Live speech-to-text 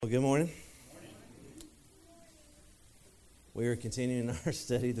Well, good morning. We are continuing our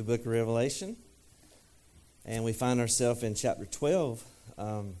study of the book of Revelation, and we find ourselves in chapter 12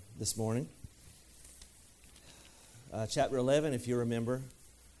 this morning. Chapter 11, if you remember,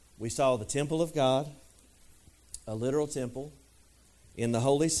 we saw the temple of God, a literal temple in the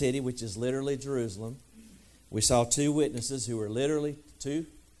holy city, which is literally Jerusalem. We saw two witnesses who were literally two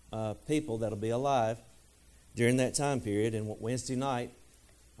people that will be alive during that time period, and Wednesday night,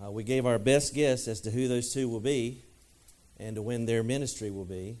 we gave our best guess as to who those two will be and to when their ministry will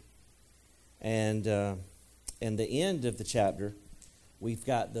be. And the end of the chapter, we've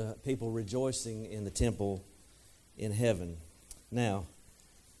got the people rejoicing in the temple in heaven. Now,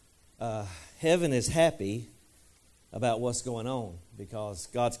 heaven is happy about what's going on because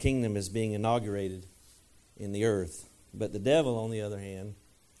God's kingdom is being inaugurated in the earth. But the devil, on the other hand,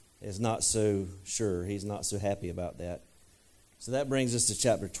 is not so sure. He's not so happy about that. So that brings us to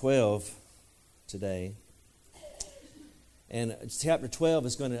chapter 12 today. And chapter 12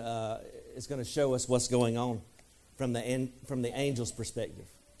 is going to show us what's going on from the angel's perspective.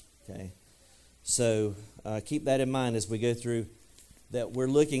 Okay, so keep that in mind as we go through that we're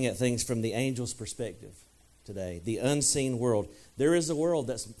looking at things from the angel's perspective today. The unseen world. There is a world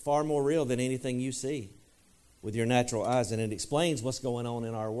that's far more real than anything you see with your natural eyes, and it explains what's going on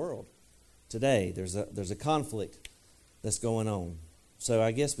in our world today. There's a conflict that's going on. So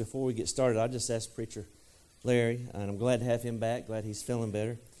I guess before we get started, I'll just ask Preacher Larry, and I'm glad to have him back, glad he's feeling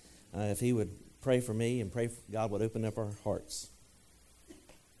better, if he would pray for me and pray for God would open up our hearts.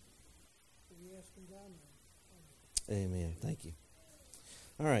 Amen. Thank you.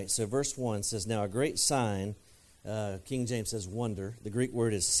 All right, so verse 1 says, Now a great sign, King James says wonder. The Greek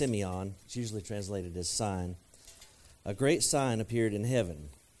word is semeion. It's usually translated as sign. A great sign appeared in heaven.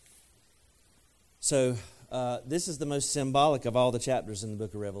 So this is the most symbolic of all the chapters in the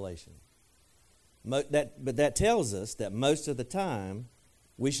book of Revelation. But that tells us that most of the time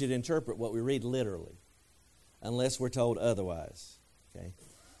we should interpret what we read literally, unless we're told otherwise. Okay,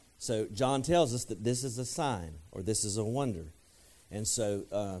 so John tells us that this is a sign or this is a wonder, and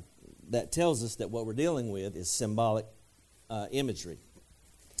so that tells us that what we're dealing with is symbolic imagery.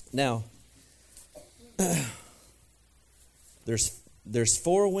 Now, there's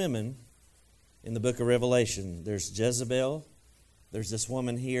four women in the book of Revelation. There's Jezebel, there's this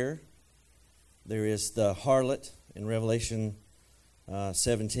woman here, there is the harlot in Revelation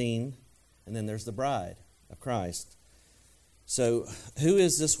 17, and then there's the bride of Christ. So who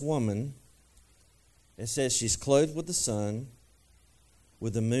is this woman? It says she's clothed with the sun,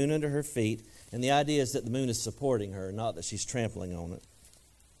 with the moon under her feet, and the idea is that the moon is supporting her, not that she's trampling on it.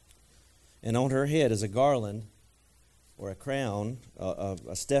 And on her head is a garland or a crown,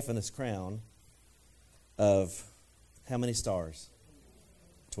 a Stephanus crown, of how many stars?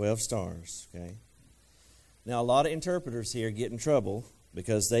 12 stars, okay? Now, a lot of interpreters here get in trouble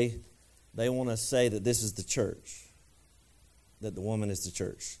because they want to say that this is the church, that the woman is the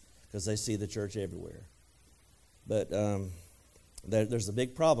church, because they see the church everywhere. But there's a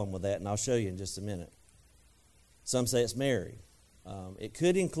big problem with that, and I'll show you in just a minute. Some say it's Mary. It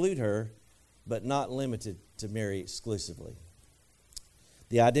could include her, but not limited to Mary exclusively.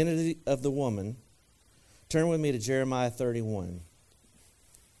 The identity of the woman. Turn with me to Jeremiah 31,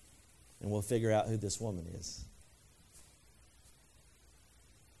 and we'll figure out who this woman is.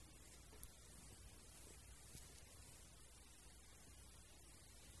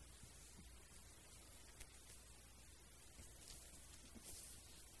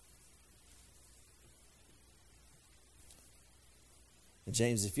 And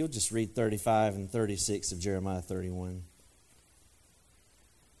James, if you'll just read 35 and 36 of Jeremiah 31.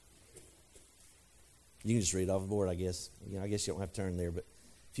 You can just read off the board, I guess. I guess you don't have to turn there, but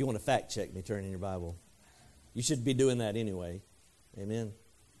if you want to fact check me, turn in your Bible. You should be doing that anyway. Amen.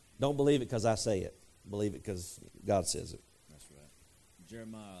 Don't believe it because I say it. Believe it because God says it. That's right.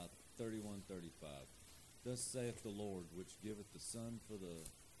 Jeremiah 31:35. Thus saith the Lord, which giveth the sun for the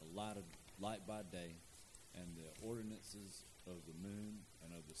light by day, and the ordinances of the moon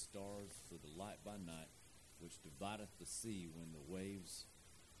and of the stars for the light by night, which divideth the sea when the waves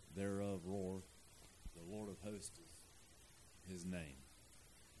thereof roar. The Lord of hosts is his name.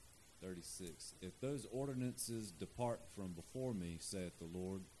 36. If those ordinances depart from before me, saith the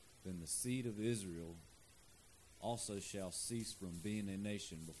Lord, then the seed of Israel also shall cease from being a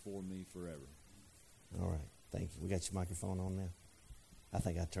nation before me forever. All right. Thank you. We got your microphone on now? I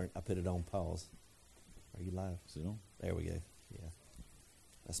think I put it on pause. Are you live? Sit on. There we go. Yeah.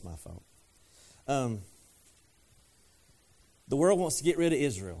 That's my fault. The world wants to get rid of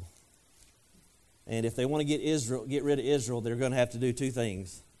Israel. And if they want to get rid of Israel, they're going to have to do two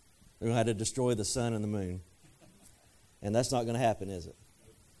things. They're going to have to destroy the sun and the moon. And that's not going to happen, is it?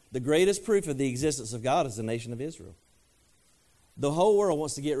 The greatest proof of the existence of God is the nation of Israel. The whole world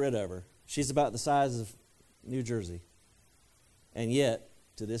wants to get rid of her. She's about the size of New Jersey. And yet,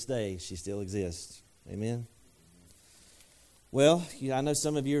 to this day, she still exists. Amen? Well, I know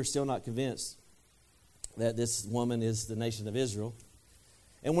some of you are still not convinced that this woman is the nation of Israel.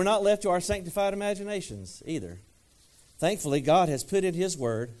 And we're not left to our sanctified imaginations either. Thankfully, God has put in His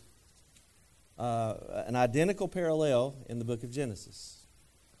Word an identical parallel in the book of Genesis.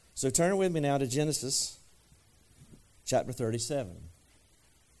 So turn with me now to Genesis chapter 37.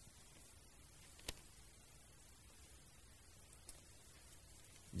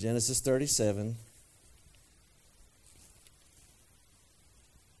 Genesis 37.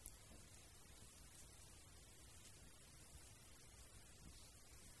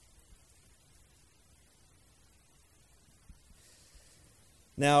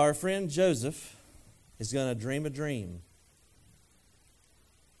 Now our friend Joseph is going to dream a dream.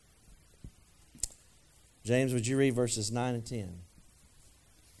 James, would you read verses 9 and 10?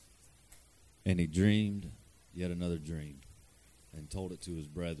 And he dreamed yet another dream, and told it to his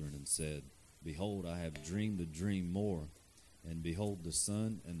brethren, and said, Behold, I have dreamed a dream more, and behold, the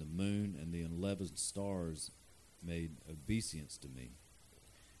sun and the moon and the 11 stars made obeisance to me.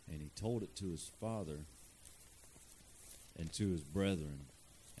 And he told it to his father and to his brethren,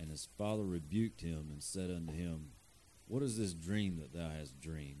 and his father rebuked him and said unto him, What is this dream that thou hast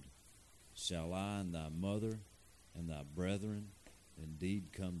dreamed? Shall I and thy mother and thy brethren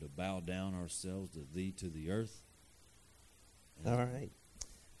indeed come to bow down ourselves to thee to the earth? All right.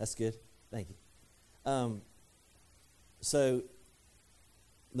 That's good. Thank you. So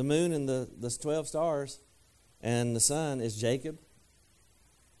the moon and the 12 stars and the sun is Jacob.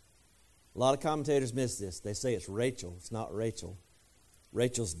 A lot of commentators miss this. They say it's Rachel. It's not Rachel.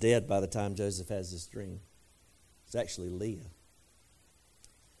 Rachel's dead by the time Joseph has this dream. It's actually Leah.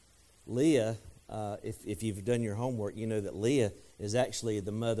 Leah, if you've done your homework, you know that Leah is actually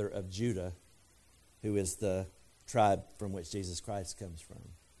the mother of Judah, who is the tribe from which Jesus Christ comes from.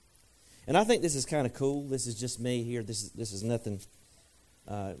 And I think this is kind of cool. This is just me here. This is nothing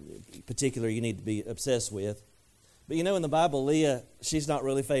particular you need to be obsessed with. But you know, in the Bible, Leah, she's not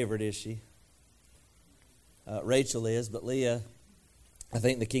really favored, is she? Rachel is, but Leah, I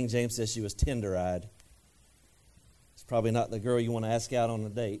think the King James says she was tender-eyed. It's probably not the girl you want to ask out on a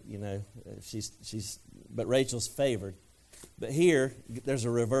date, you know. But Rachel's favored. But here, there's a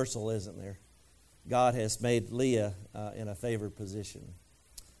reversal, isn't there? God has made Leah in a favored position.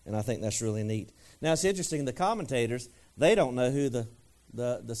 And I think that's really neat. Now, it's interesting, the commentators, they don't know who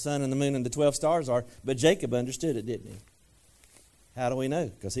the sun and the moon and the 12 stars are, but Jacob understood it, didn't he? How do we know?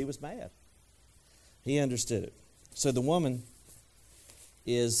 Because he was mad. He understood it. So the woman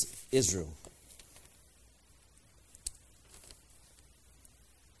is Israel.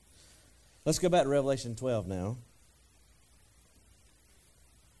 Let's go back to Revelation 12 now.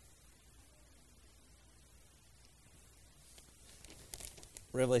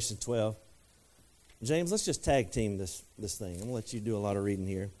 Revelation 12. James, let's just tag team this thing. I'm going to let you do a lot of reading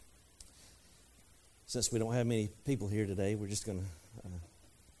here. Since we don't have many people here today, we're just going to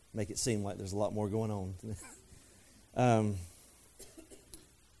make it seem like there's a lot more going on.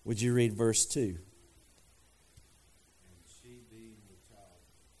 Would you read verse 2?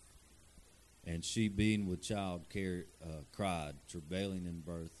 And she being with child cried, travailing in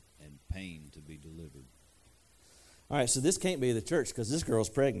birth and pain to be delivered. All right, so this can't be the church because this girl's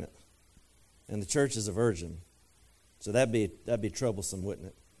pregnant, and the church is a virgin. So that'd be troublesome, wouldn't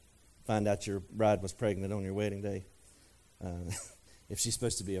it? Find out your bride was pregnant on your wedding day, if she's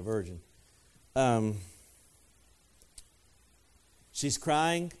supposed to be a virgin. She's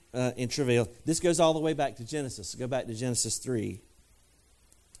crying in travail. This goes all the way back to Genesis. Go back to Genesis 3.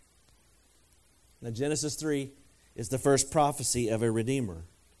 Now, Genesis 3 is the first prophecy of a Redeemer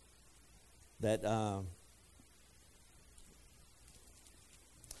that...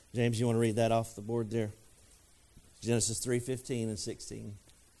 James, you want to read that off the board there? Genesis 3:15 and 16.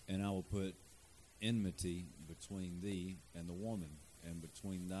 And I will put enmity between thee and the woman, and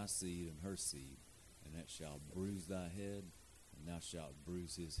between thy seed and her seed, and that shall bruise thy head, and thou shalt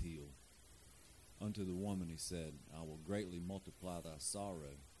bruise his heel. Unto the woman he said, I will greatly multiply thy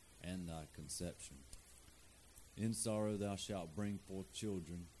sorrow and thy conception. In sorrow thou shalt bring forth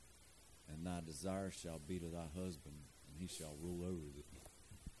children, and thy desire shall be to thy husband, and he shall rule over thee.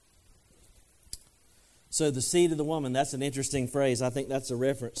 So the seed of the woman, that's an interesting phrase. I think that's a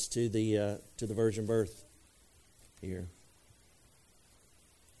reference to the virgin birth here.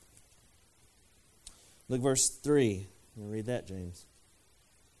 Look, verse 3. You read that, James.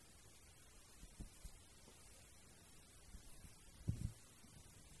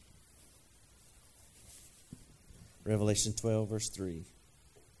 Revelation 12, verse 3.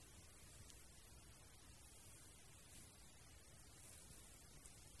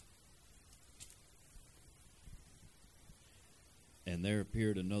 And there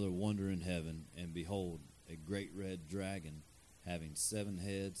appeared another wonder in heaven, and behold, a great red dragon, having 7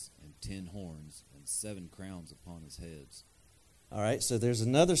 heads and 10 horns, and 7 crowns upon his heads. All right, so there's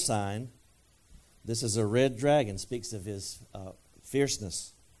another sign. This is a red dragon, speaks of his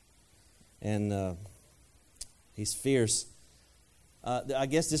fierceness. And he's fierce. I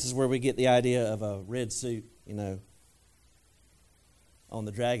guess this is where we get the idea of a red suit, on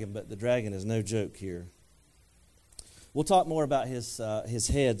the dragon, but the dragon is no joke here. We'll talk more about his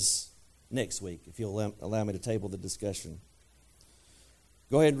heads next week, if you'll allow me to table the discussion.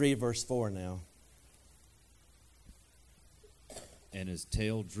 Go ahead and read verse 4 now. And his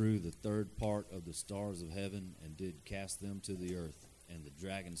tail drew the third part of the stars of heaven, and did cast them to the earth. And the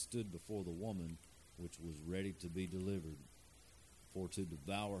dragon stood before the woman, which was ready to be delivered, for to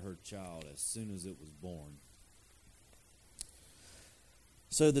devour her child as soon as it was born.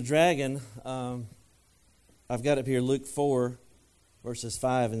 So the dragon, I've got up here Luke 4, verses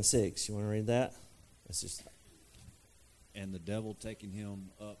 5 and 6. You want to read that? That's just. And the devil, taking him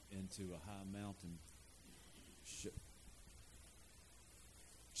up into a high mountain,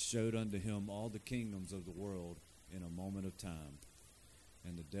 showed unto him all the kingdoms of the world in a moment of time.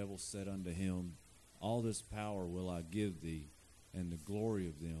 And the devil said unto him, All this power will I give thee, and the glory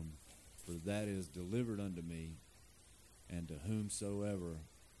of them, for that is delivered unto me, and to whomsoever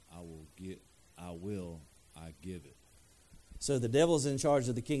I give it. So the devil's in charge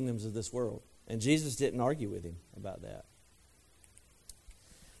of the kingdoms of this world. And Jesus didn't argue with him about that.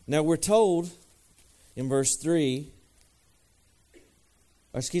 Now we're told in verse 4,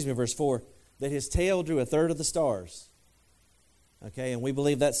 that his tail drew a third of the stars. Okay, and we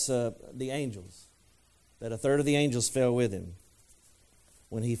believe that's the angels. That a third of the angels fell with him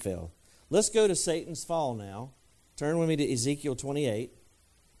when he fell. Let's go to Satan's fall now. Turn with me to Ezekiel 28.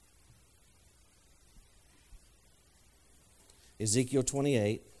 Ezekiel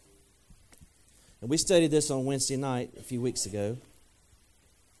 28. And we studied this on Wednesday night a few weeks ago.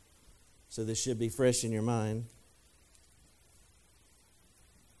 So this should be fresh in your mind.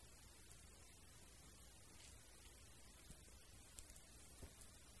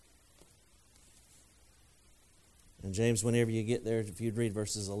 And James, whenever you get there, if you'd read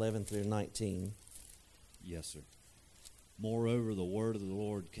verses 11 through 19. Yes, sir. Moreover, the word of the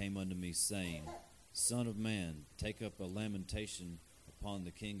Lord came unto me, saying, Son of man, take up a lamentation upon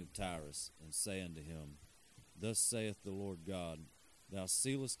the king of Tyrus, and say unto him, Thus saith the Lord God, Thou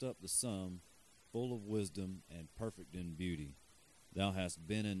sealest up the sum, full of wisdom and perfect in beauty. Thou hast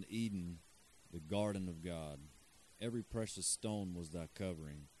been in Eden, the garden of God. Every precious stone was thy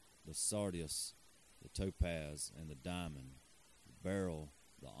covering, the sardius, the topaz, and the diamond, the beryl,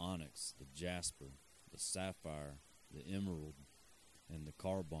 the onyx, the jasper, the sapphire, the emerald, and the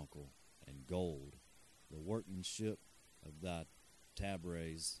carbuncle, and gold. The workmanship of thy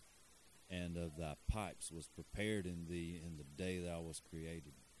tabrets and of thy pipes was prepared in thee in the day thou wast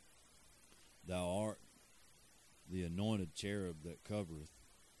created. Thou art the anointed cherub that covereth,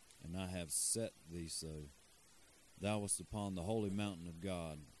 and I have set thee so. Thou wast upon the holy mountain of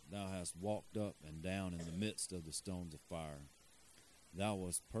God. Thou hast walked up and down in the midst of the stones of fire. Thou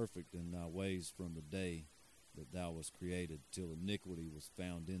wast perfect in thy ways from the day that thou wast created, till iniquity was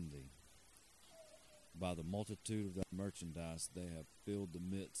found in thee. By the multitude of thy merchandise they have filled the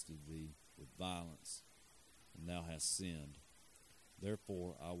midst of thee with violence, and thou hast sinned.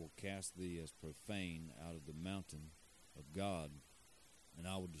 Therefore I will cast thee as profane out of the mountain of God, and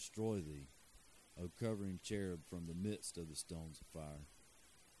I will destroy thee, O covering cherub, from the midst of the stones of fire.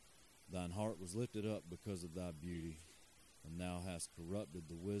 Thine heart was lifted up because of thy beauty, and thou hast corrupted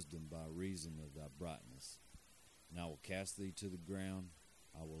the wisdom by reason of thy brightness. And I will cast thee to the ground,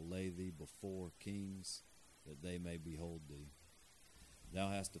 I will lay thee before kings, that they may behold thee. Thou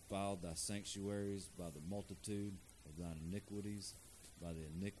hast defiled thy sanctuaries by the multitude of thine iniquities, by the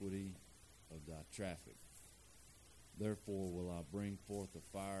iniquity of thy traffic. Therefore will I bring forth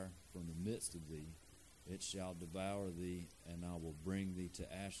a fire from the midst of thee, it shall devour thee, and I will bring thee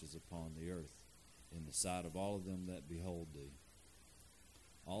to ashes upon the earth, in the sight of all of them that behold thee.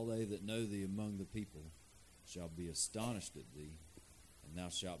 All they that know thee among the people shall be astonished at thee, and thou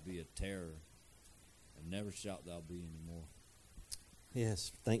shalt be a terror, and never shalt thou be any more.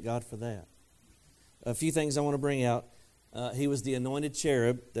 Yes, thank God for that. A few things I want to bring out. He was the anointed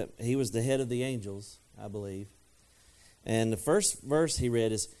cherub. That he was the head of the angels, I believe. And the first verse he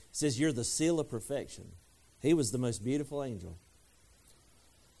read says, You're the seal of perfection. He was the most beautiful angel.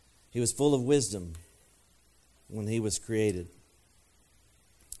 He was full of wisdom when he was created.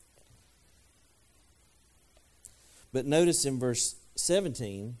 But notice in verse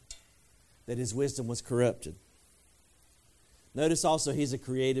 17 that his wisdom was corrupted. Notice also he's a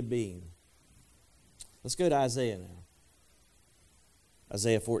created being. Let's go to Isaiah now.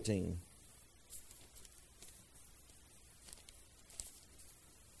 Isaiah 14.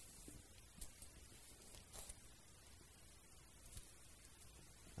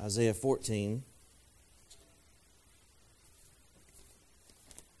 Isaiah 14.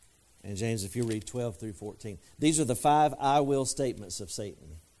 And James, if you read 12 through 14. These are the 5 I will statements of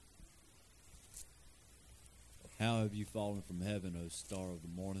Satan. How have you fallen from heaven, O star of the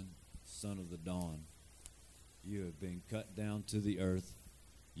morning, son of the dawn? You have been cut down to the earth,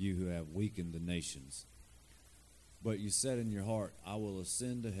 you who have weakened the nations. But you said in your heart, I will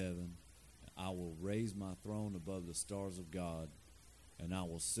ascend to heaven, I will raise my throne above the stars of God, and I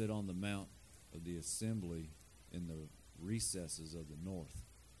will sit on the mount of the assembly in the recesses of the north.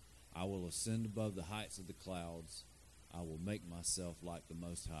 I will ascend above the heights of the clouds. I will make myself like the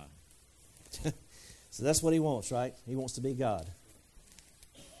Most High. So that's what he wants, right? He wants to be God.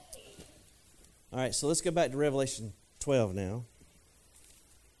 All right, so let's go back to Revelation 12 now.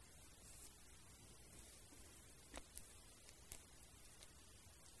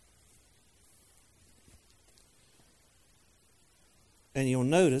 And you'll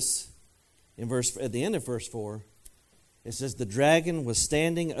notice at the end of verse 4, it says, the dragon was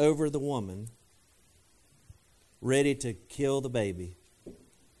standing over the woman, ready to kill the baby.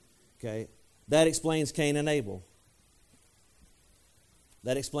 Okay, that explains Cain and Abel.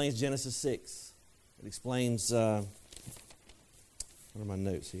 That explains Genesis 6. It explains, what are my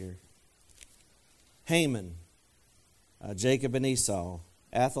notes here? Haman, Jacob and Esau,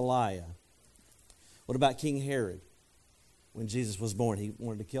 Athaliah. What about King Herod? When Jesus was born, he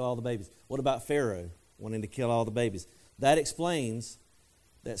wanted to kill all the babies. What about Pharaoh, wanting to kill all the babies? That explains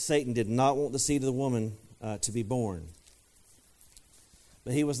that Satan did not want the seed of the woman to be born.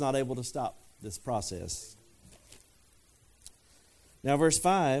 But he was not able to stop this process. Now verse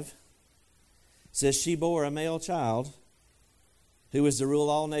 5 says, she bore a male child who was to rule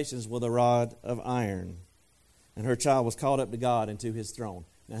all nations with a rod of iron. And her child was caught up to God and to his throne.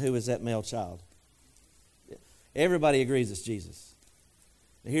 Now who is that male child? Everybody agrees it's Jesus.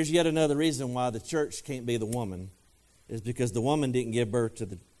 Now here's yet another reason why the church can't be the woman, is because the woman didn't give birth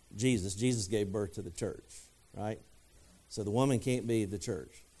to Jesus. Jesus gave birth to the church, right? So the woman can't be the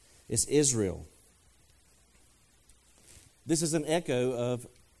church. It's Israel. This is an echo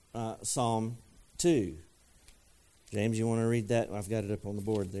of Psalm 2. James, you want to read that? I've got it up on the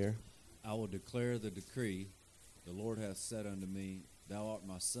board there. I will declare the decree. The Lord hath said unto me, Thou art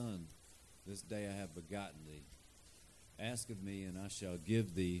my son. This day I have begotten thee. Ask of me, and I shall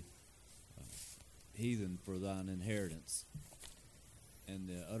give thee heathen for thine inheritance, and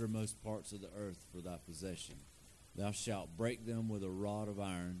the uttermost parts of the earth for thy possession. Thou shalt break them with a rod of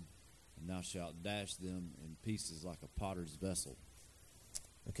iron, and thou shalt dash them in pieces like a potter's vessel.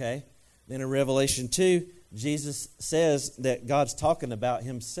 Okay. Then in Revelation 2, Jesus says that God's talking about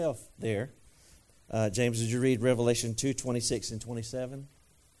himself there. James, did you read Revelation 2, 26 and 27?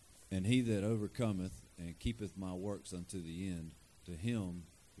 And he that overcometh and keepeth my works unto the end, to him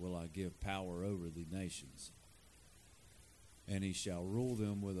will I give power over the nations. And he shall rule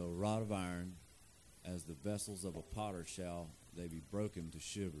them with a rod of iron, as the vessels of a potter shall they be broken to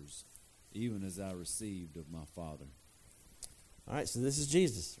shivers, even as I received of my Father. All right, so this is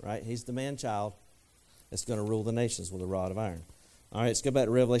Jesus, right? He's the man-child that's going to rule the nations with a rod of iron. All right, let's go back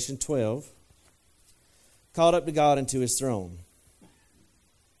to Revelation 12. Caught up to God and to his throne.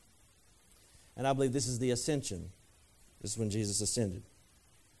 And I believe this is the ascension. This is when Jesus ascended.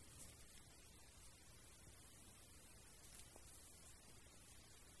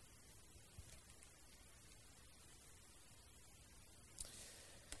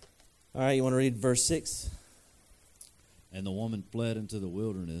 All right, you want to read verse 6? And the woman fled into the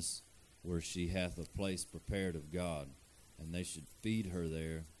wilderness, where she hath a place prepared of God, and they should feed her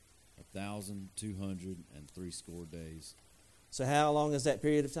there 1,260 days. So how long is that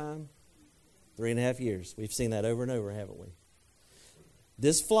period of time? 3.5 years. We've seen that over and over, haven't we?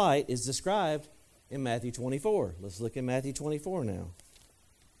 This flight is described in Matthew 24. Let's look at Matthew 24 now.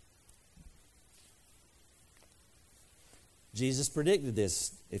 Jesus predicted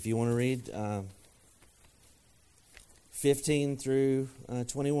this. If you want to read 15 through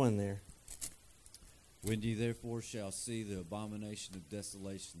 21 there. When ye therefore shall see the abomination of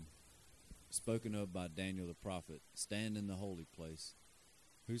desolation spoken of by Daniel the prophet stand in the holy place,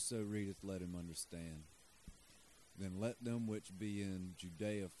 whoso readeth, let him understand. Then let them which be in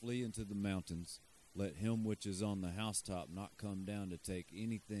Judea flee into the mountains. Let him which is on the housetop not come down to take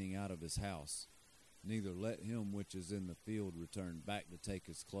anything out of his house. Neither let him which is in the field return back to take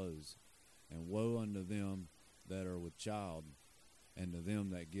his clothes. And woe unto them that are with child, and to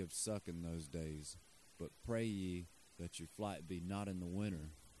them that give suck in those days. But pray ye that your flight be not in the winter,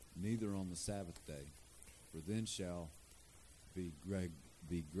 neither on the Sabbath day. For then shall be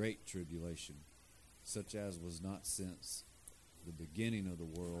great tribulation, such as was not since the beginning of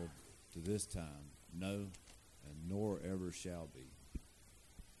the world to this time, no, and nor ever shall be.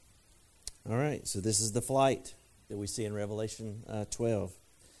 All right, so this is the flight that we see in Revelation 12.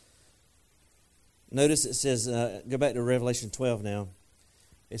 Notice it says, go back to Revelation 12 now.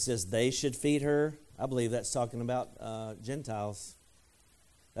 It says they should feed her. I believe that's talking about Gentiles.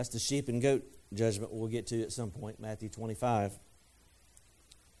 That's the sheep and goat judgment we'll get to at some point, Matthew 25.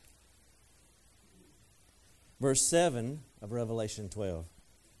 Verse 7 of Revelation 12.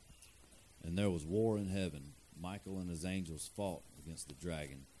 And there was war in heaven. Michael and his angels fought against the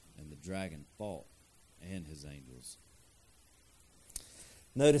dragon, and the dragon fought and his angels.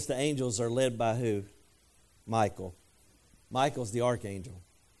 Notice the angels are led by who? Michael. Michael's the archangel.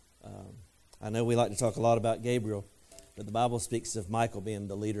 I know we like to talk a lot about Gabriel, but the Bible speaks of Michael being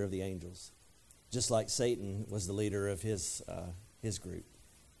the leader of the angels, just like Satan was the leader of his group.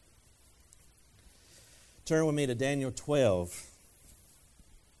 Turn with me to Daniel 12.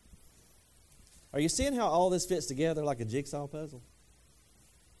 Are you seeing how all this fits together like a jigsaw puzzle?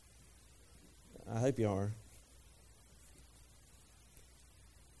 I hope you are.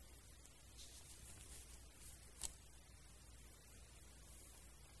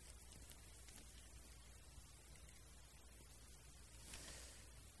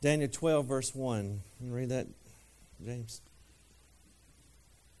 Daniel 12, verse 1. You read that, James?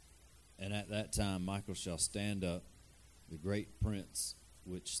 And at that time Michael shall stand up, the great prince,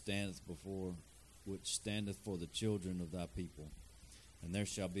 which standeth for the children of thy people. And there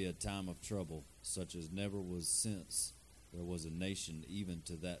shall be a time of trouble, such as never was since there was a nation, even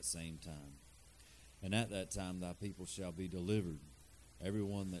to that same time. And at that time thy people shall be delivered, every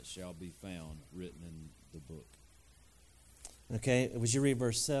one that shall be found written in the book. Okay, would you read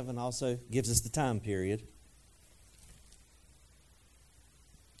verse 7 also? Gives us the time period.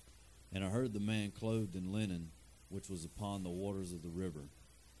 And I heard the man clothed in linen, which was upon the waters of the river,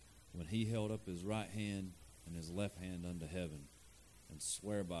 when he held up his right hand and his left hand unto heaven, and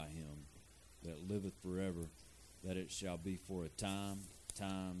swear by him that liveth forever, that it shall be for a time,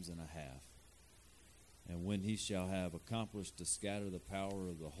 times and a half. And when he shall have accomplished to scatter the power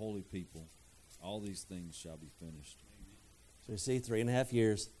of the holy people, all these things shall be finished. So you see, 3.5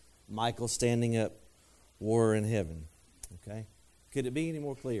 years, Michael standing up, war in heaven. Okay? Could it be any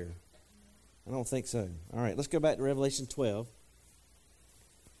more clear? I don't think so. All right, let's go back to Revelation 12. You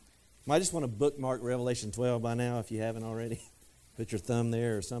might just want to bookmark Revelation 12 by now if you haven't already. Put your thumb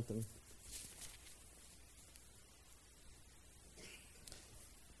there or something.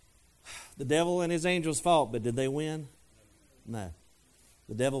 The devil and his angels fought, but did they win? No.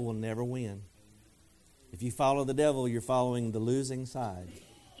 The devil will never win. If you follow the devil, you're following the losing side.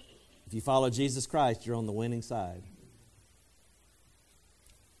 If you follow Jesus Christ, you're on the winning side.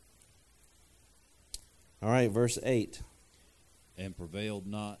 All right, verse 8. And prevailed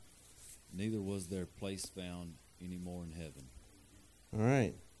not, neither was their place found any more in heaven. All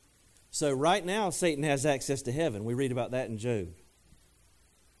right. So right now, Satan has access to heaven. We read about that in Job.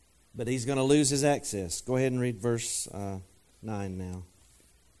 But he's going to lose his access. Go ahead and read verse 9 now.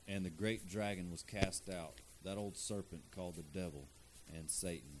 And the great dragon was cast out, that old serpent called the devil and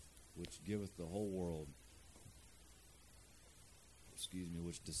Satan, which giveth the whole world,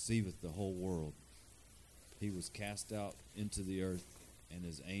 which deceiveth the whole world. He was cast out into the earth, and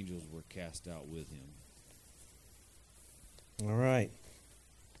his angels were cast out with him. All right.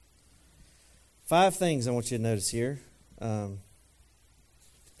 5 things I want you to notice here. Well,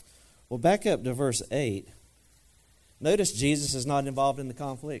 back up to verse 8. Notice Jesus is not involved in the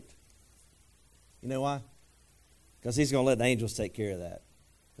conflict. You know why? Because he's going to let the angels take care of that.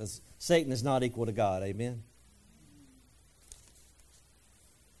 Because Satan is not equal to God. Amen?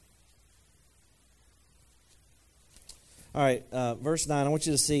 All right, verse 9, I want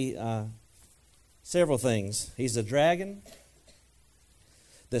you to see several things. He's a dragon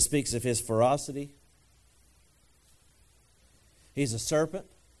that speaks of his ferocity. He's a serpent.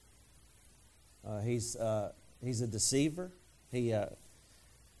 He's a deceiver. He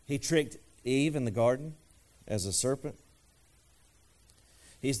tricked Eve in the garden as a serpent.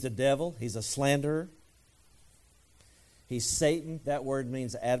 He's the devil. He's a slanderer. He's Satan. That word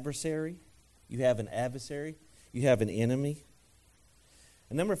means adversary. You have an adversary. You have an enemy.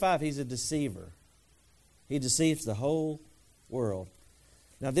 And number 5, he's a deceiver. He deceives the whole world.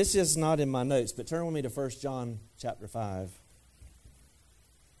 Now, this is not in my notes, but turn with me to 1 John chapter 5.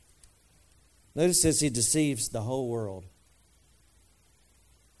 Notice it says he deceives the whole world.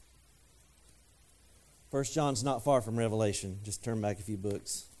 1 John's not far from Revelation. Just turn back a few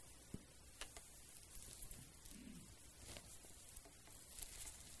books.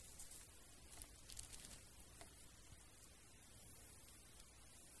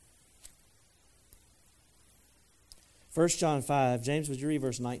 First John 5. James, would you read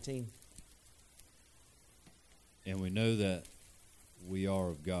verse 19? And we know that we are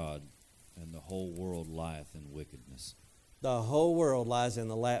of God, and the whole world lieth in wickedness. The whole world lies in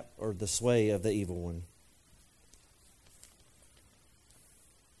the lap or the sway of the evil one.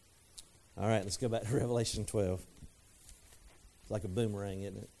 All right, let's go back to Revelation 12. It's like a boomerang,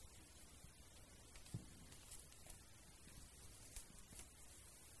 isn't it?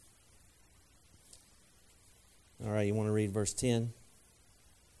 All right, you want to read verse 10?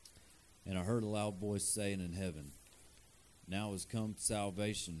 And I heard a loud voice saying in heaven, Now is come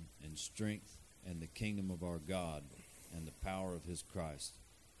salvation and strength and the kingdom of our God and the power of his Christ.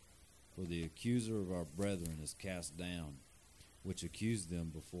 For the accuser of our brethren is cast down, which accused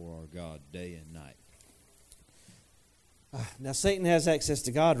them before our God day and night. Now, Satan has access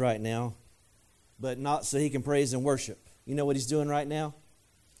to God right now, but not so he can praise and worship. You know what he's doing right now?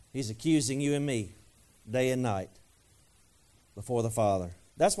 He's accusing you and me day and night before the Father.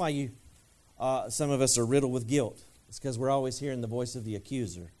 That's why some of us are riddled with guilt. It's because we're always hearing the voice of the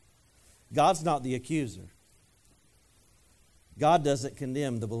accuser. God's not the accuser. God doesn't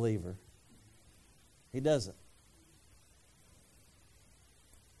condemn the believer. He doesn't.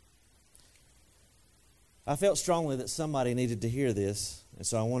 I felt strongly that somebody needed to hear this, and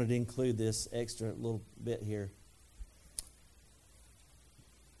so I wanted to include this extra little bit here.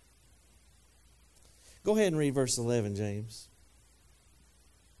 Go ahead and read verse 11, James,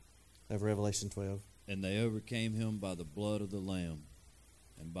 of Revelation 12. And they overcame him by the blood of the Lamb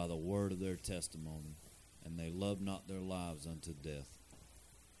and by the word of their testimony, and they loved not their lives unto death.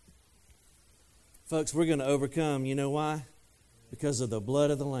 Folks, we're going to overcome. You know why? Because of the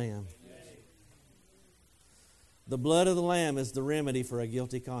blood of the Lamb. The blood of the Lamb is the remedy for a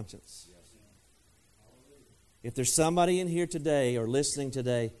guilty conscience. If there's somebody in here today or listening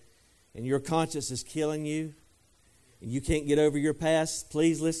today and your conscience is killing you and you can't get over your past,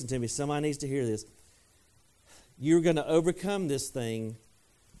 please listen to me. Somebody needs to hear this. You're going to overcome this thing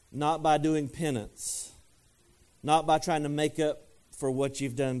not by doing penance, not by trying to make up for what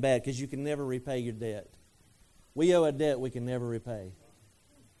you've done bad, because you can never repay your debt. We owe a debt we can never repay.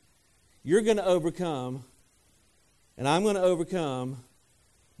 You're going to overcome, and I'm going to overcome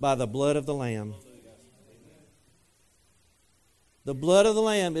by the blood of the Lamb. The blood of the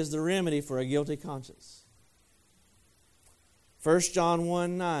Lamb is the remedy for a guilty conscience. 1 John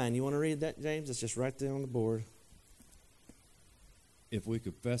 1:9. You want to read that, James? It's just right there on the board. If we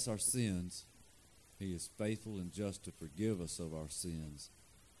confess our sins, he is faithful and just to forgive us of our sins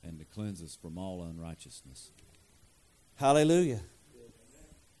and to cleanse us from all unrighteousness. Hallelujah.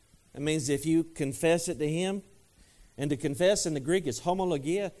 That means if you confess it to him, and to confess in the Greek is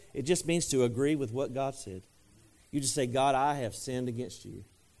homologia, it just means to agree with what God said. You just say, God, I have sinned against you.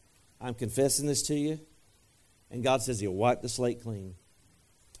 I'm confessing this to you. And God says he'll wipe the slate clean.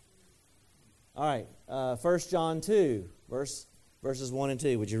 All right, 1 John 2, verses 1 and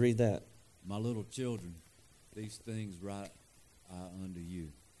 2. Would you read that? My little children, these things write I unto you,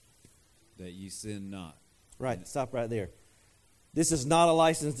 that ye sin not. Right, stop right there. This is not a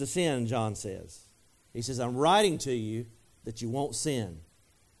license to sin, John says. He says, I'm writing to you that you won't sin.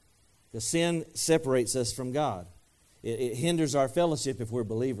 Because sin separates us from God. It hinders our fellowship if we're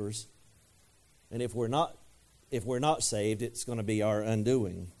believers. And if we're not saved, it's going to be our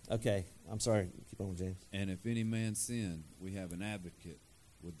undoing. Okay, I'm sorry. Keep on, James. And if any man sin, we have an advocate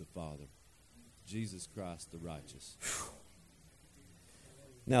with the Father, Jesus Christ the righteous.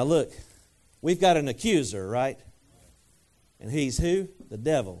 Now look, we've got an accuser, right? And he's who? The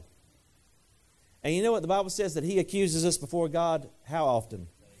devil. And you know what the Bible says? That he accuses us before God how often?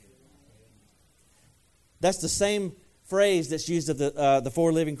 That's the same phrase that's used of the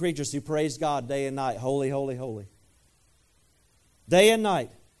four living creatures who praise God day and night. Holy, holy, holy. Day and night,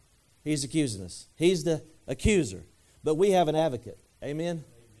 he's accusing us. He's the accuser. But we have an advocate. Amen?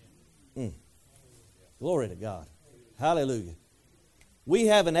 Glory to God. Hallelujah. We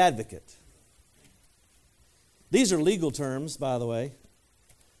have an advocate. These are legal terms, by the way.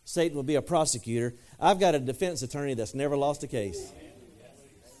 Satan will be a prosecutor. I've got a defense attorney that's never lost a case.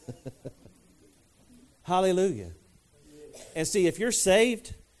 Hallelujah. And see, if you're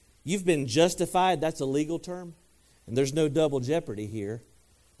saved, You've been justified. That's a legal term. And there's no double jeopardy here.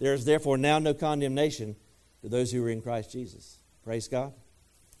 There is therefore now no condemnation to those who are in Christ Jesus. Praise God.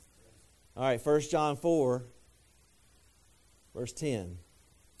 All right, 1 John 4, verse 10.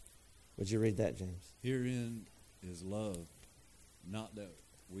 Would you read that, James? Herein is love, not that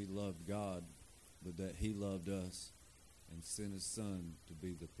we loved God, but that He loved us and sent His Son to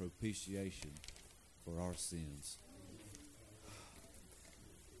be the propitiation for our sins.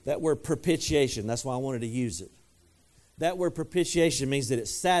 That word propitiation, that's why I wanted to use it. That word propitiation means that it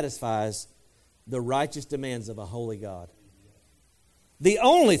satisfies the righteous demands of a holy God. The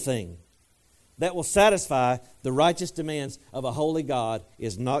only thing that will satisfy the righteous demands of a holy God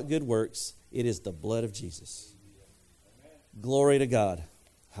is not good works. It is the blood of Jesus. Glory to God.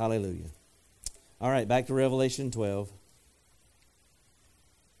 Hallelujah. All right, back to Revelation 12.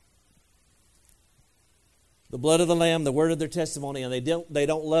 The blood of the Lamb, the word of their testimony, and they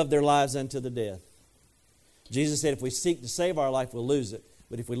don't love their lives unto the death. Jesus said if we seek to save our life, we'll lose it.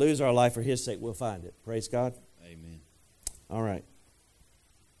 But if we lose our life for His sake, we'll find it. Praise God. Amen. All right.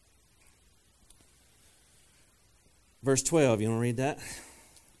 Verse 12, you want to read that?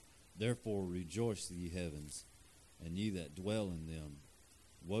 Therefore rejoice, ye heavens, and ye that dwell in them.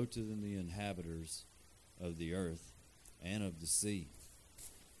 Woe to them, the inhabitants of the earth and of the sea.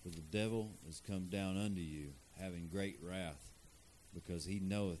 For the devil is come down unto you, having great wrath, because he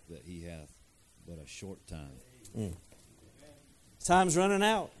knoweth that he hath but a short time. Time's running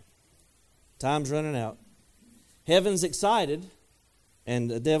out. Time's running out. Heaven's excited,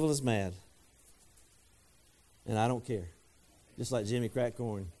 and the devil is mad. And I don't care. Just like Jimmy cracked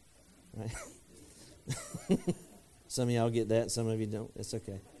corn. Right? Some of y'all get that, some of you don't. It's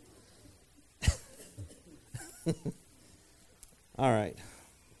okay. All right.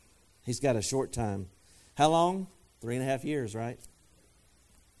 He's got a short time. How long? 3.5 years, right?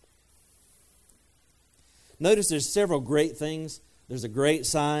 Notice there's several great things. There's a great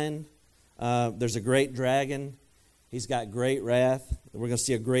sign. There's a great dragon. He's got great wrath. We're going to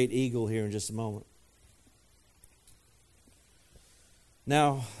see a great eagle here in just a moment.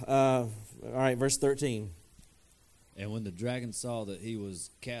 Now, all right, verse 13. And when the dragon saw that he was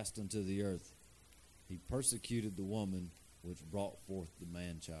cast unto the earth, he persecuted the woman which brought forth the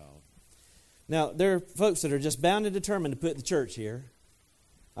man-child. Now, there are folks that are just bound and determined to put the church here.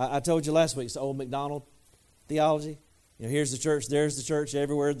 I told you last week, it's the old McDonald theology. You know, here's the church, there's the church,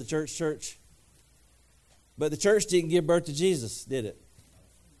 everywhere the church. But the church didn't give birth to Jesus, did it?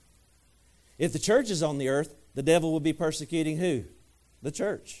 If the church is on the earth, the devil will be persecuting who? The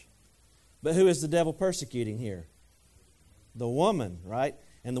church. But who is the devil persecuting here? The woman, right?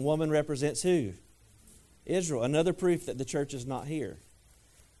 And the woman represents who? Israel. Another proof that the church is not here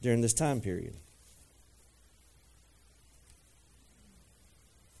during this time period.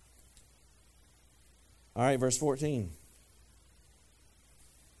 All right, verse 14.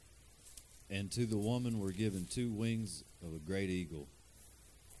 And to the woman were given 2 wings of a great eagle,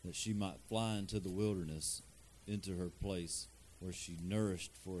 that she might fly into the wilderness, into her place, where she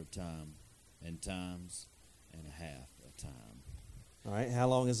nourished for a time, and times and a half a time. All right, how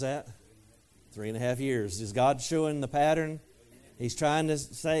long is that? 3.5 years. Is God showing the pattern? He's trying to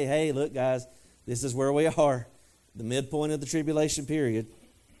say, hey, look, guys, this is where we are, the midpoint of the tribulation period.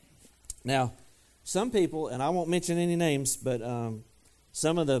 Now, some people, and I won't mention any names, but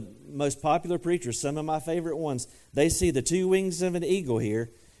some of the most popular preachers, some of my favorite ones, they see the 2 wings of an eagle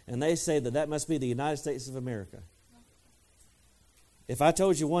here, and they say that must be the United States of America. If I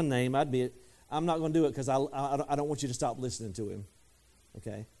told you one name, I'm not going to do it because I don't want you to stop listening to him.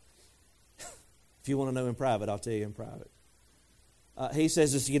 Okay? If you want to know in private, I'll tell you in private. He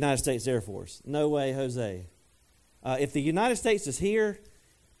says it's the United States Air Force. No way, Jose. If the United States is here,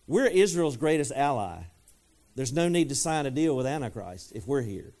 we're Israel's greatest ally. There's no need to sign a deal with Antichrist if we're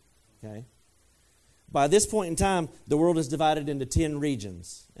here. Okay? By this point in time, the world is divided into 10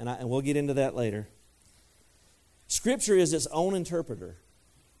 regions, and we'll get into that later. Scripture is its own interpreter.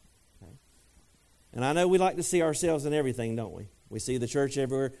 Okay? And I know we like to see ourselves in everything, don't we? We see the church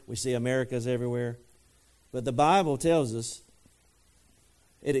everywhere. We see America's everywhere. But the Bible tells us,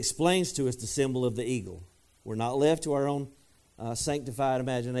 it explains to us the symbol of the eagle. We're not left to our own sanctified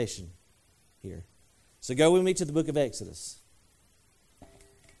imagination here. So go with me to the book of Exodus.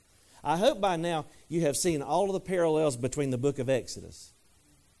 I hope by now you have seen all of the parallels between the book of Exodus.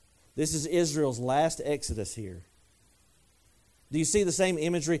 This is Israel's last Exodus here. Do you see the same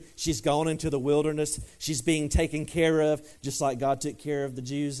imagery? She's gone into the wilderness. She's being taken care of, just like God took care of the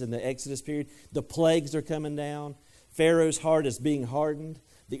Jews in the Exodus period. The plagues are coming down. Pharaoh's heart is being hardened.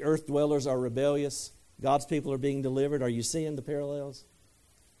 The earth dwellers are rebellious. God's people are being delivered. Are you seeing the parallels?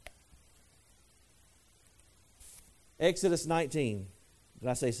 Exodus 19. Did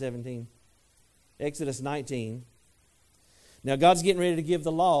I say 17? Exodus 19. Now God's getting ready to give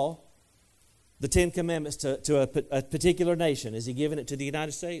the law, the Ten Commandments, to a particular nation. Is He giving it to the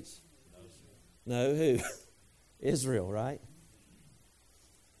United States? No, who? Israel, right?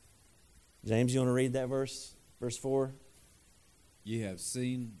 James, you want to read that verse? Verse 4? Ye have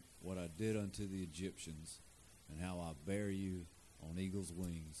seen what I did unto the Egyptians, and how I bare you on eagle's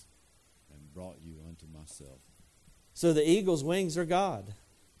wings, and brought you unto myself. So the eagle's wings are God.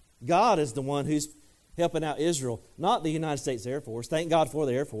 God is the one who's helping out Israel, not the United States Air Force. Thank God for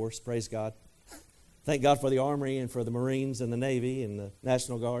the Air Force. Praise God. Thank God for the Army and for the Marines and the Navy and the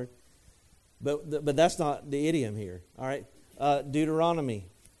National Guard. But that's not the idiom here. All right. Deuteronomy.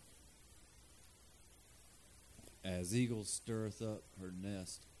 As eagle stirreth up her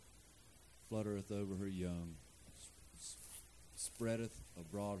nest, fluttereth over her young, spreadeth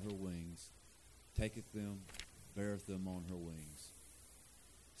abroad her wings, taketh them, beareth them on her wings.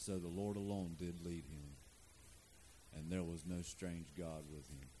 So the Lord alone did lead him, and there was no strange God with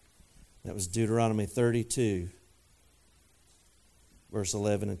him. That was Deuteronomy 32, verse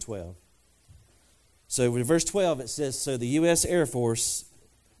 11 and 12. So in verse 12 it says, so the U.S. Air Force,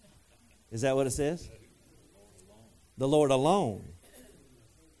 is that what it says? The Lord alone.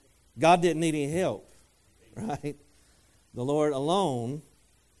 God didn't need any help, right? The Lord alone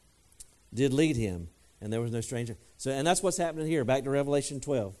did lead him, and there was no stranger. So, and that's what's happening here. Back to Revelation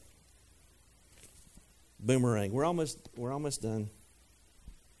 12. Boomerang. We're almost done.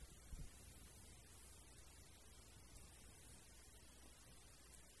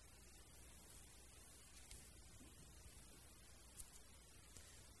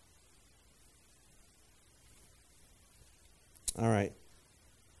 All right.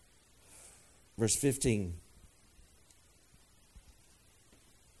 Verse 15.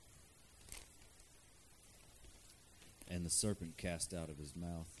 And the serpent cast out of his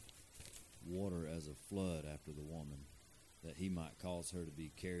mouth water as a flood after the woman, that he might cause her to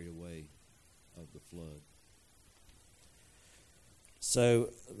be carried away of the flood. So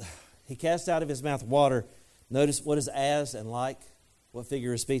he cast out of his mouth water. Notice what is as and like. What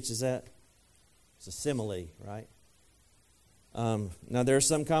figure of speech is that? It's a simile, right? Now there are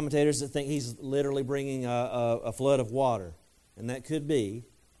some commentators that think he's literally bringing a flood of water, and that could be.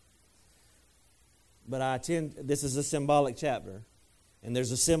 But this is a symbolic chapter, and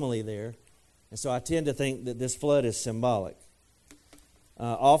there's a simile there, and so I tend to think that this flood is symbolic.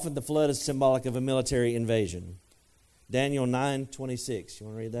 Often the flood is symbolic of a military invasion. Daniel 9:26. You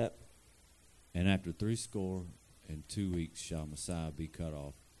want to read that? And after 62 weeks shall Messiah be cut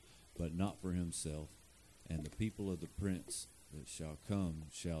off, but not for himself, and the people of the prince that shall come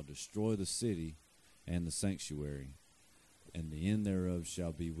shall destroy the city and the sanctuary, and the end thereof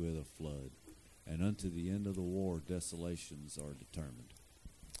shall be with a flood. And unto the end of the war desolations are determined.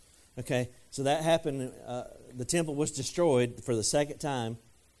 Okay, so that happened. The temple was destroyed for the second time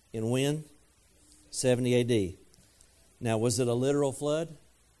in when? 70 A.D. Now, was it a literal flood?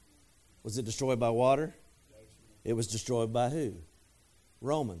 Was it destroyed by water? It was destroyed by who?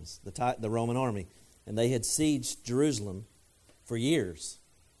 Romans, the Roman army. And they had sieged Jerusalem for years.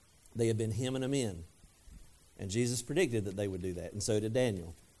 They had been hemming them in. And Jesus predicted that they would do that, and so did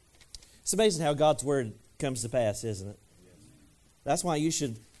Daniel. It's amazing how God's word comes to pass, isn't it? Yes. That's why you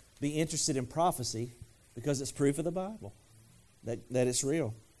should be interested in prophecy, because it's proof of the Bible that it's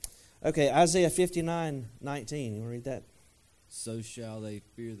real. Okay, Isaiah 59:19. You want to read that? So shall they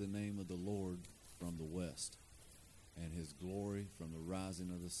fear the name of the Lord from the west, and his glory from the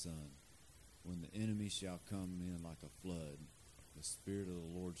rising of the sun. When the enemy shall come in like a flood, the Spirit of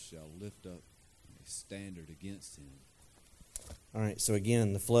the Lord shall lift up a standard against him. All right, so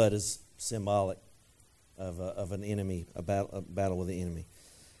again, the flood is symbolic of an enemy, a battle with the enemy.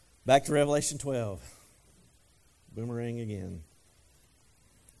 Back to Revelation 12. Boomerang again.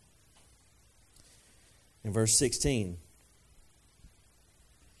 In verse 16.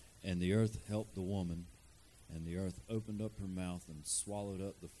 And the earth helped the woman, and the earth opened up her mouth and swallowed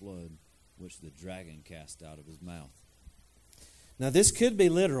up the flood which the dragon cast out of his mouth. Now this could be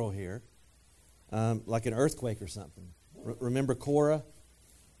literal here, like an earthquake or something. Remember Korah?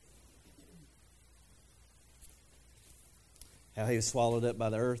 How he was swallowed up by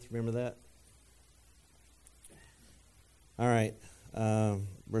the earth. Remember that? All right.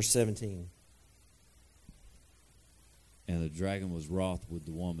 Verse 17. And the dragon was wroth with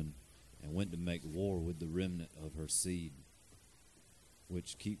the woman, and went to make war with the remnant of her seed,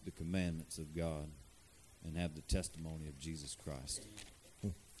 which keep the commandments of God, and have the testimony of Jesus Christ.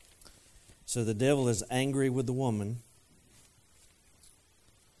 So the devil is angry with the woman.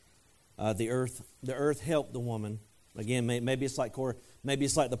 The earth helped the woman. Again, maybe it's like maybe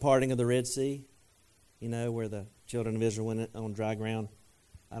it's like the parting of the Red Sea, where the children of Israel went on dry ground.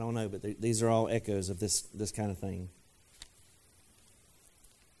 I don't know, but these are all echoes of this kind of thing.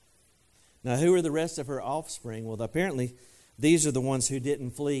 Now, who are the rest of her offspring? Well, apparently, these are the ones who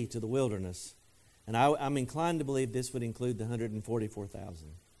didn't flee to the wilderness. And I'm inclined to believe this would include the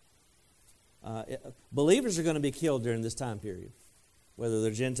 144,000. Believers are going to be killed during this time period, whether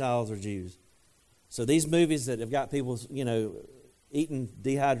they're Gentiles or Jews. So these movies that have got people, eating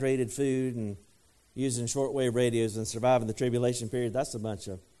dehydrated food and using shortwave radios and surviving the tribulation period, that's a bunch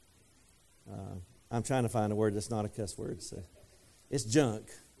of, I'm trying to find a word that's not a cuss word. So it's junk.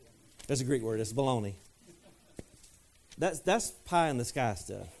 That's a Greek word. It's baloney. That's pie in the sky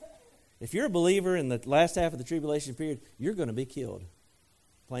stuff. If you're a believer in the last half of the tribulation period, you're going to be killed.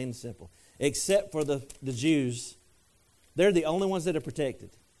 Plain and simple. Except for the Jews. They're the only ones that are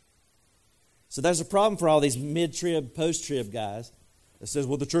protected. So there's a problem for all these mid-trib, post-trib guys that says,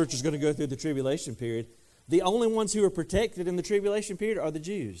 well, the church is going to go through the tribulation period. The only ones who are protected in the tribulation period are the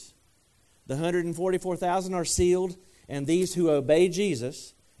Jews. The 144,000 are sealed, and these who obey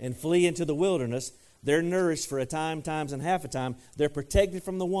Jesus and flee into the wilderness, they're nourished for a time, times, and half a time. They're protected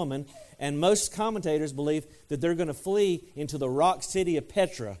from the woman, and most commentators believe that they're going to flee into the rock city of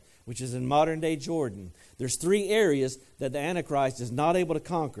Petra, which is in modern-day Jordan. There's 3 areas that the Antichrist is not able to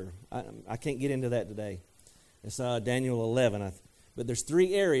conquer. I can't get into that today. It's Daniel 11. But there's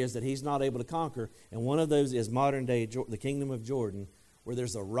 3 areas that he's not able to conquer, and one of those is modern-day the kingdom of Jordan, where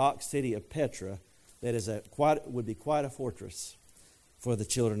there's a rock city of Petra that is would be quite a fortress for the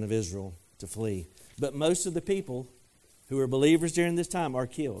children of Israel to flee. But most of the people who are believers during this time are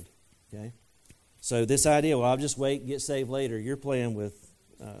killed. Okay, so this idea, well, I'll just wait, get saved later, you're playing with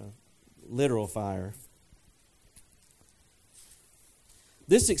literal fire.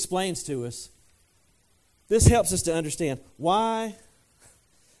 This explains to us, this helps us to understand why,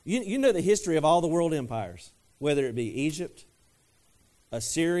 you know the history of all the world empires, whether it be Egypt,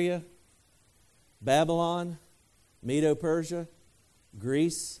 Assyria, Babylon, Medo-Persia,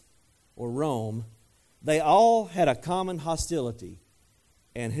 Greece, or Rome, they all had a common hostility.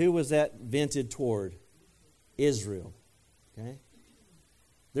 And who was that vented toward? Israel. Okay?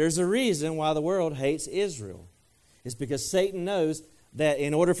 There's a reason why the world hates Israel. It's because Satan knows that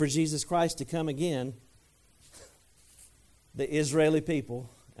in order for Jesus Christ to come again, the Israeli people,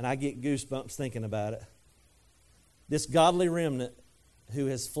 and I get goosebumps thinking about it, this godly remnant who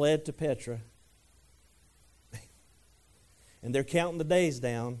has fled to Petra, and they're counting the days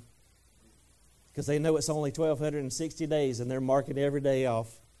down because they know it's only 1,260 days, and they're marking every day off.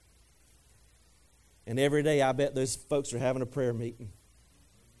 And every day I bet those folks are having a prayer meeting.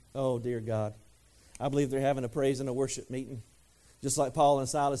 Oh, dear God. I believe they're having a praise and a worship meeting. Just like Paul and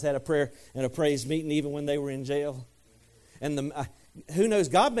Silas had a prayer and a praise meeting even when they were in jail. And who knows,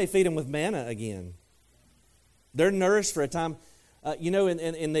 God may feed them with manna again. They're nourished for a time.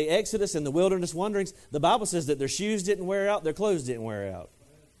 In the Exodus and the wilderness wanderings, the Bible says that their shoes didn't wear out, their clothes didn't wear out.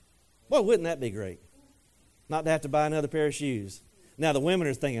 Well, wouldn't that be great? Not to have to buy another pair of shoes. Now, the women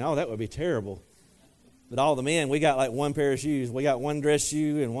are thinking, oh, that would be terrible. But all the men, we got like one pair of shoes. We got one dress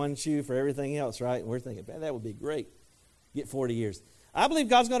shoe and one shoe for everything else, right? And we're thinking, man, that would be great. Get 40 years. I believe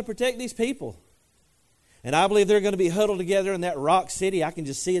God's going to protect these people. And I believe they're going to be huddled together in that rock city. I can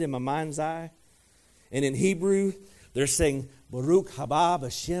just see it in my mind's eye. And in Hebrew, they're saying, Baruch haba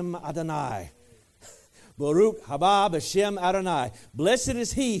b'shem Adonai. Baruch haba b'shem Adonai. Blessed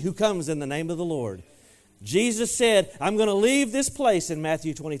is he who comes in the name of the Lord. Jesus said, I'm going to leave this place in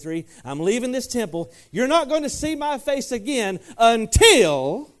Matthew 23. I'm leaving this temple. You're not going to see my face again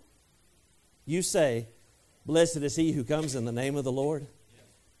until you say, blessed is he who comes in the name of the Lord.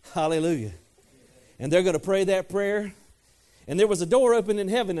 Hallelujah. And they're going to pray that prayer. And there was a door open in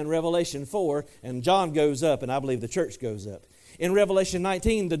heaven in Revelation 4, and John goes up, and I believe the church goes up. In Revelation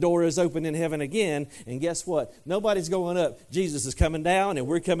 19, the door is open in heaven again, and guess what? Nobody's going up. Jesus is coming down, and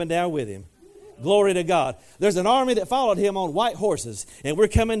we're coming down with him. Glory to God. There's an army that followed him on white horses, and we're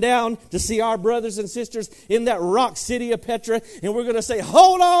coming down to see our brothers and sisters in that rock city of Petra, and we're going to say,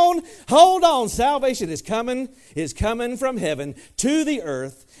 hold on, salvation is coming from heaven to the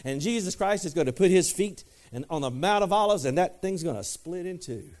earth, and Jesus Christ is going to put his feet on the Mount of Olives, and that thing's going to split in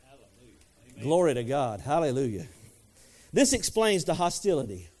two. Glory to God. Hallelujah. This explains the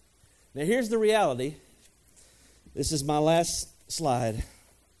hostility. Now here's the reality. This is my last slide.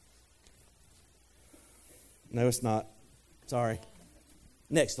 No, it's not. Sorry.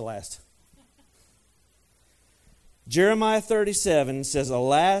 Next to last. Jeremiah 37 says,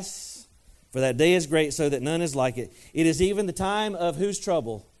 alas, for that day is great, so that none is like it. It is even the time of whose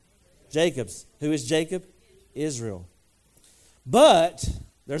trouble? Jacob's. Who is Jacob? Israel. But,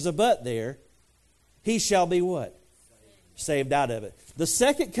 there's a but there, he shall be what? Saved out of it. The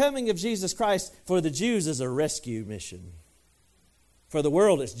second coming of Jesus Christ for the Jews is a rescue mission. For the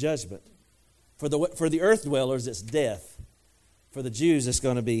world, it's judgment. For the earth dwellers, it's death. For the Jews, it's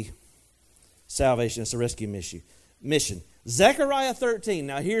going to be salvation. It's a rescue mission. Zechariah 13.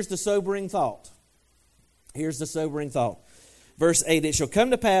 Now, here's the sobering thought. Here's the sobering thought. Verse 8, it shall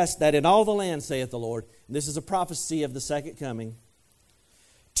come to pass that in all the land, saith the Lord, and this is a prophecy of the second coming,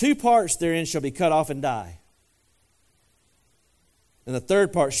 2 parts therein shall be cut off and die, and the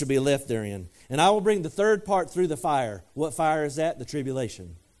third part shall be left therein. And I will bring the third part through the fire. What fire is that? The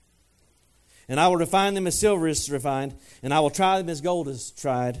tribulation. And I will refine them as silver is refined, and I will try them as gold is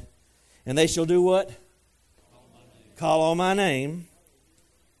tried. And they shall do what? Call on my name,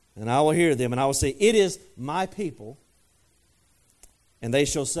 and I will hear them, and I will say, it is my people. And they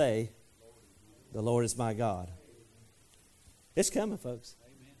shall say, the Lord is my God. It's coming, folks.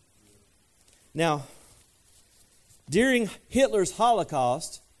 Now, during Hitler's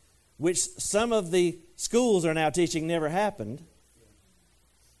Holocaust, which some of the schools are now teaching never happened,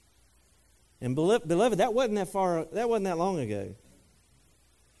 and beloved, that wasn't that long ago.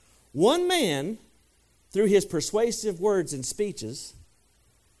 One man, through his persuasive words and speeches,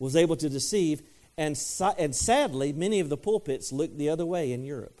 was able to deceive. And sadly, many of the pulpits looked the other way in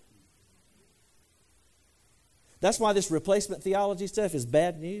Europe. That's why this replacement theology stuff is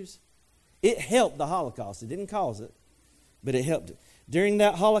bad news. It helped the Holocaust. It didn't cause it, but it helped it. During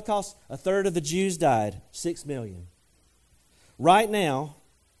that Holocaust, 1/3 of the Jews died, 6 million. Right now,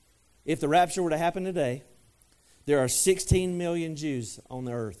 if the rapture were to happen today, there are 16 million Jews on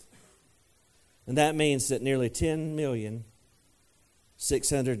the earth. And that means that nearly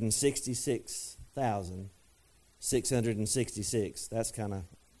 10,666,666, that's kind of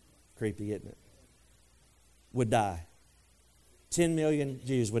creepy, isn't it? Would die. 10 million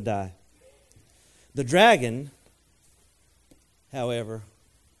Jews would die. The dragon, however,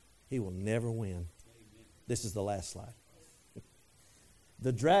 he will never win. This is the last slide.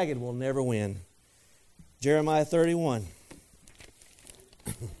 The dragon will never win. Jeremiah 31.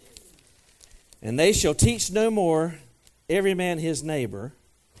 And they shall teach no more every man his neighbor,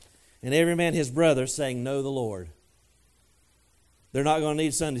 and every man his brother, saying, know the Lord. They're not going to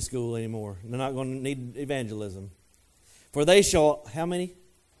need Sunday school anymore. They're not going to need evangelism. For they shall, how many?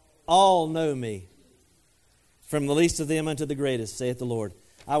 All know me. From the least of them unto the greatest, saith the Lord.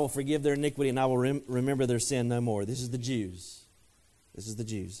 I will forgive their iniquity, and I will remember their sin no more. This is the Jews. This is the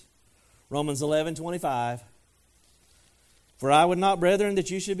Jews. Romans 11:25. For I would not, brethren,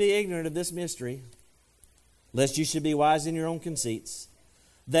 that you should be ignorant of this mystery, lest you should be wise in your own conceits,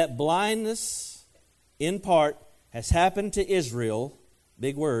 that blindness in part has happened to Israel,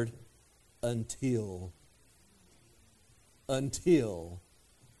 big word, until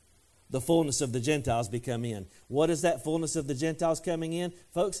the fullness of the Gentiles become in. What is that fullness of the Gentiles coming in?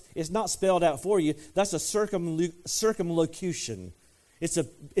 Folks, it's not spelled out for you. That's a circumlocution.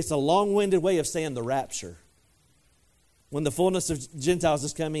 It's a long-winded way of saying the rapture. When the fullness of Gentiles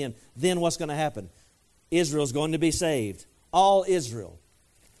has come in, then what's going to happen? Israel's going to be saved. All Israel.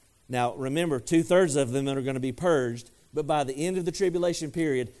 Now, remember, 2/3 of them are going to be purged, but by the end of the tribulation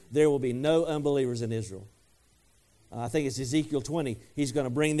period, there will be no unbelievers in Israel. I think it's Ezekiel 20. He's going to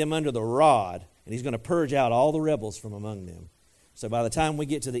bring them under the rod, and he's going to purge out all the rebels from among them. So by the time we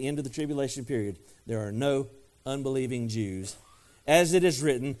get to the end of the tribulation period, there are no unbelieving Jews. As it is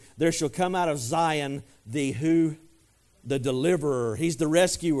written, there shall come out of Zion the who? The deliverer. He's the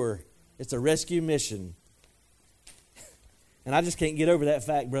rescuer. It's a rescue mission. And I just can't get over that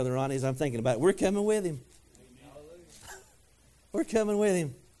fact, Brother Ronnie, as I'm thinking about it. We're coming with him. We're coming with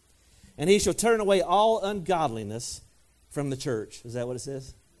him. And he shall turn away all ungodliness from the church. Is that what it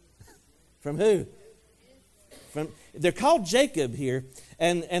says? From who? They're called Jacob here.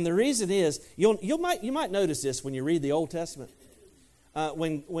 And the reason is, you might notice this when you read the Old Testament.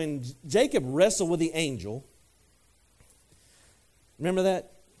 When Jacob wrestled with the angel, remember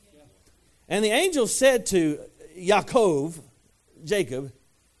that? Yeah. And the angel said to Jacob,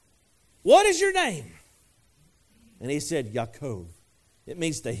 what is your name? And he said, Yaakov. It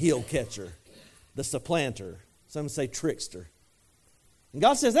means the heel catcher, the supplanter. Some say trickster. And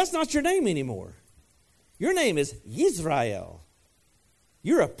God says, that's not your name anymore. Your name is Yisrael.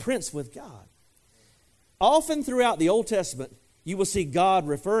 You're a prince with God. Often throughout the Old Testament, you will see God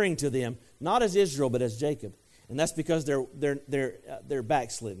referring to them, not as Israel, but as Jacob. And that's because they're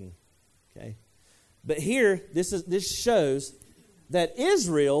backslidden. Okay? But here, this shows that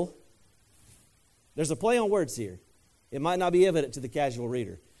Israel, there's a play on words here. It might not be evident to the casual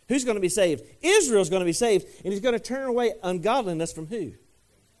reader. Who's going to be saved? Israel's going to be saved, and he's going to turn away ungodliness from who?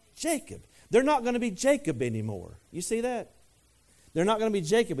 Jacob. They're not going to be Jacob anymore. You see that? They're not going to be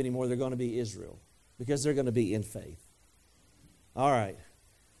Jacob anymore. They're going to be Israel because they're going to be in faith. All right.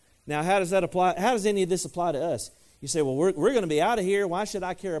 Now, how does that apply? How does any of this apply to us? You say, well, we're going to be out of here. Why should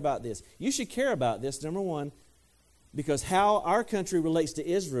I care about this? You should care about this, number one, because how our country relates to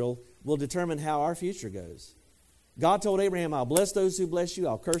Israel will determine how our future goes. God told Abraham, I'll bless those who bless you.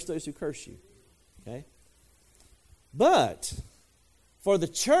 I'll curse those who curse you. Okay? But for the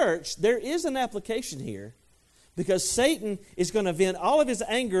church, there is an application here because Satan is going to vent all of his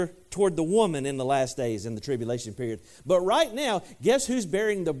anger toward the woman in the last days in the tribulation period. But right now, guess who's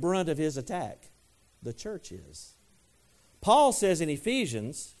bearing the brunt of his attack? The church is. Paul says in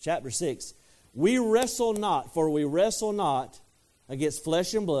Ephesians chapter 6, we wrestle not, for we wrestle not against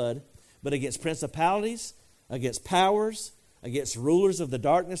flesh and blood, but against principalities, against powers, against rulers of the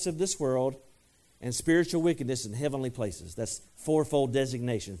darkness of this world, and spiritual wickedness in heavenly places. That's fourfold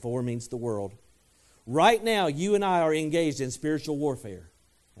designation. Four means the world. Right now, you and I are engaged in spiritual warfare.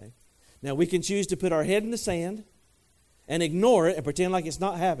 Okay? Now, we can choose to put our head in the sand and ignore it and pretend like it's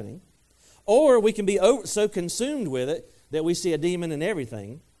not happening. Or we can be so consumed with it that we see a demon in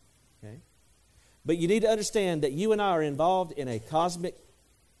everything. Okay? But you need to understand that you and I are involved in a cosmic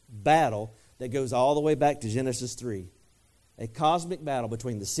battle that goes all the way back to Genesis 3. A cosmic battle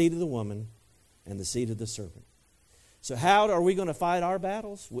between the seed of the woman and the seed of the serpent. So how are we going to fight our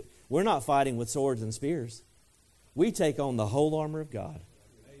battles? We're not fighting with swords and spears. We take on the whole armor of God.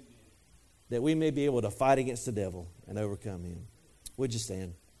 Amen. That we may be able to fight against the devil and overcome him. Would you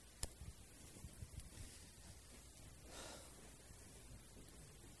stand?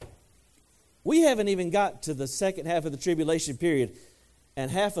 We haven't even got to the second half of the tribulation period, and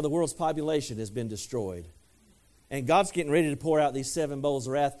half of the world's population has been destroyed. And God's getting ready to pour out these 7 bowls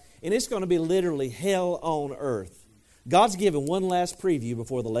of wrath, and it's going to be literally hell on earth. God's given one last preview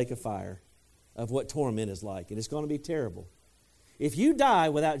before the lake of fire of what torment is like, and it's going to be terrible. If you die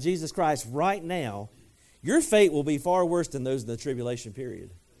without Jesus Christ right now, your fate will be far worse than those in the tribulation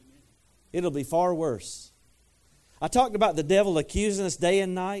period. It'll be far worse. I talked about the devil accusing us day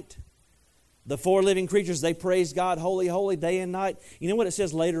and night. The 4 living creatures, they praise God, holy, holy, day and night. You know what it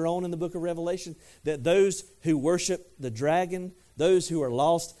says later on in the book of Revelation? That those who worship the dragon, those who are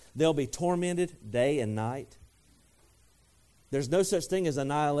lost, they'll be tormented day and night. There's no such thing as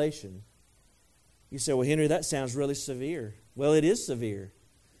annihilation. You say, well, Henry, that sounds really severe. Well, it is severe.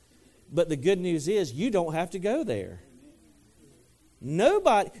 But the good news is you don't have to go there.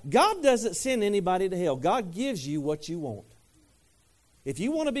 God doesn't send anybody to hell. God gives you what you want. If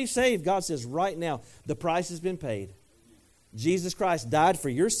you want to be saved, God says right now, the price has been paid. Jesus Christ died for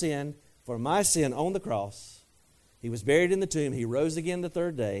your sin, for my sin on the cross. He was buried in the tomb. He rose again the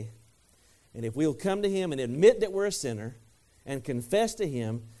 3rd day. And if we'll come to Him and admit that we're a sinner and confess to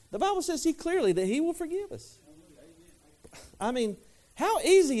Him, the Bible says clearly that He will forgive us. I mean, how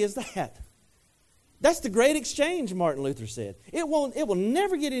easy is that? That's the great exchange, Martin Luther said. It will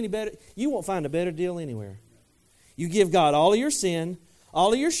never get any better. You won't find a better deal anywhere. You give God all of your sin,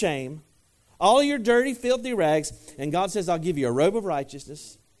 all of your shame, all of your dirty, filthy rags, and God says, I'll give you a robe of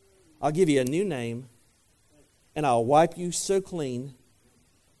righteousness. I'll give you a new name, and I'll wipe you so clean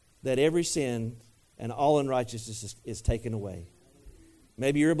that every sin and all unrighteousness is taken away.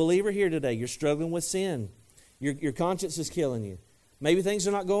 Maybe you're a believer here today. You're struggling with sin. Your conscience is killing you. Maybe things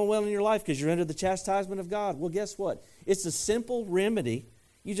are not going well in your life because you're under the chastisement of God. Well, guess what? It's a simple remedy.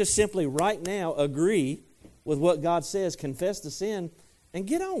 You just simply right now agree with what God says, confess the sin, and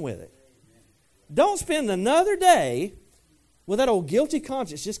get on with it. Don't spend another day with that old guilty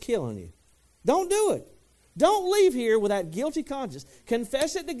conscience just killing you. Don't do it. Don't leave here with that guilty conscience.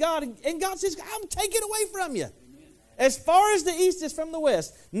 Confess it to God, and God says, I'll take it away from you. As far as the east is from the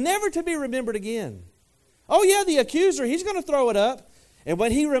west, never to be remembered again. Oh yeah, the accuser, he's going to throw it up. And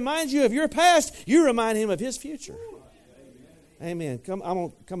when he reminds you of your past, you remind him of his future. Amen. Come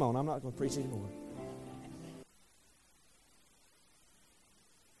on, I'm not going to preach anymore.